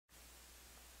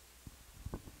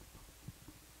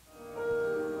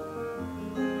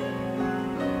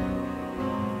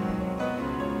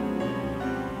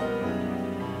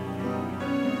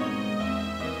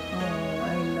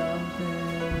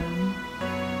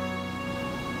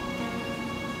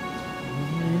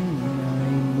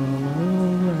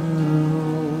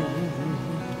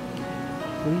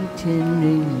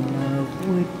pretending love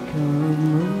would come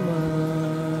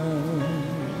around.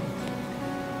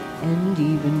 And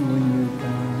even when you're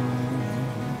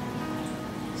gone,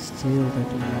 still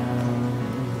that love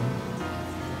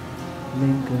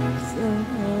lingers on.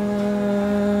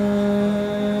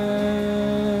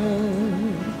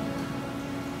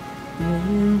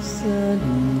 When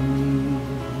suddenly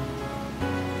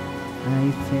I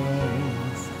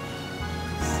face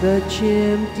such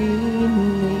emptiness,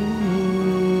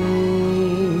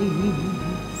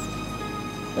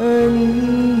 an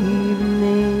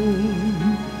evening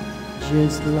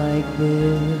just like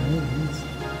this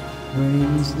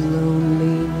brings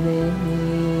loneliness.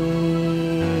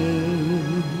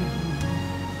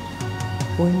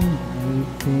 When I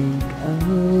think of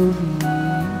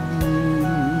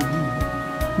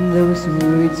you, those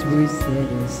words were said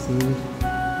as if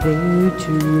they're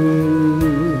true.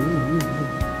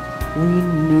 We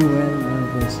knew our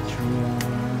love was true,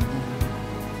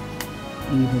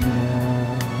 even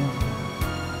though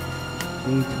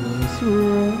it was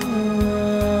wrong.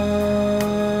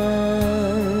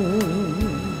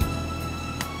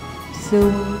 So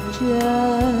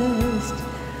just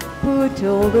put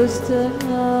all the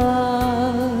stars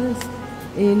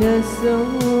in a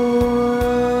song.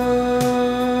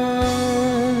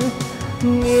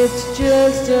 It's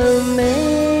just a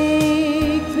make-believe,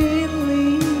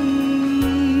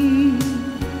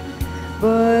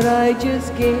 but I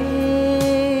just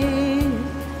can't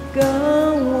go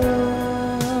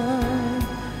on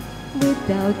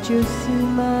without your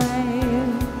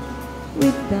smile,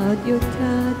 without your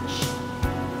touch,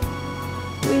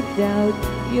 without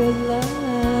your love.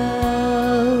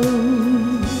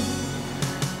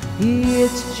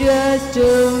 It's just a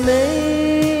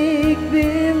make-believe,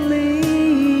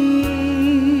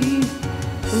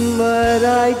 but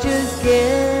I just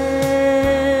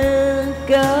can't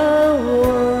go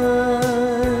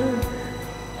on.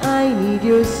 I need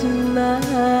your smile,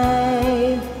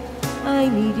 I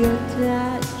need your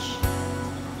touch,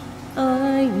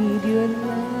 I need your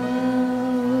love.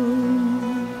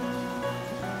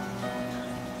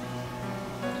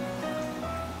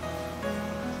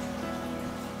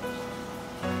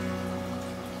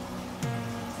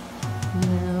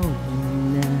 Now the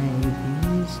night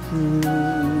is through,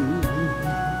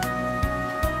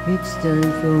 it's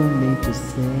time for me to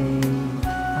say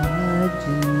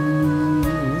adieu.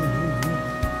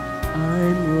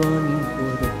 I'm longing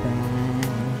for the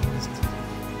past,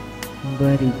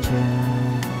 but it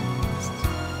just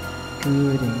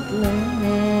couldn't last.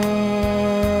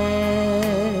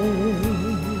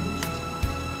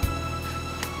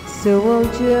 So I'll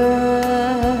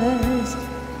just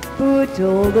put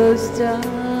all the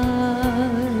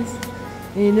stars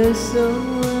in a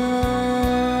song.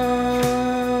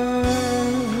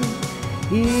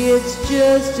 It's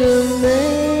just a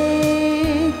make-believe,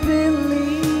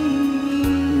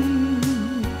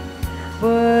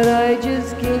 but I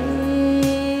just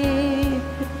can't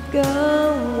go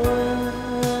on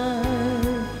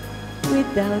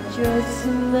without your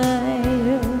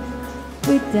smile,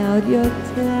 without your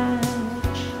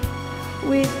touch,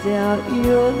 without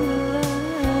your love.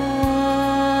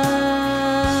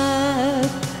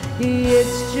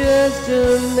 It's just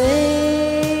a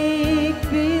make-believe,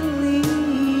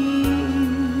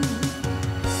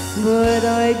 but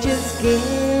I just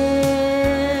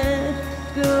can't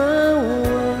go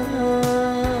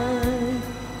on.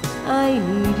 I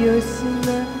need your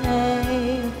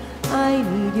smile, I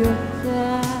need your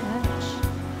touch,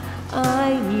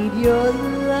 I need your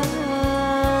love.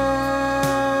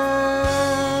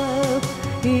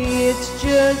 It's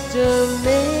just a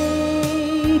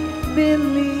make-believe,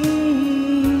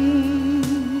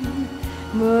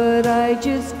 but I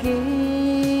just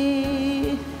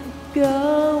can't go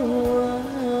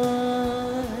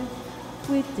on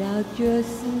without your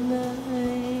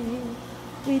smile,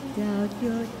 without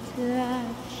your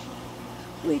touch,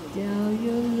 without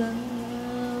your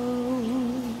love.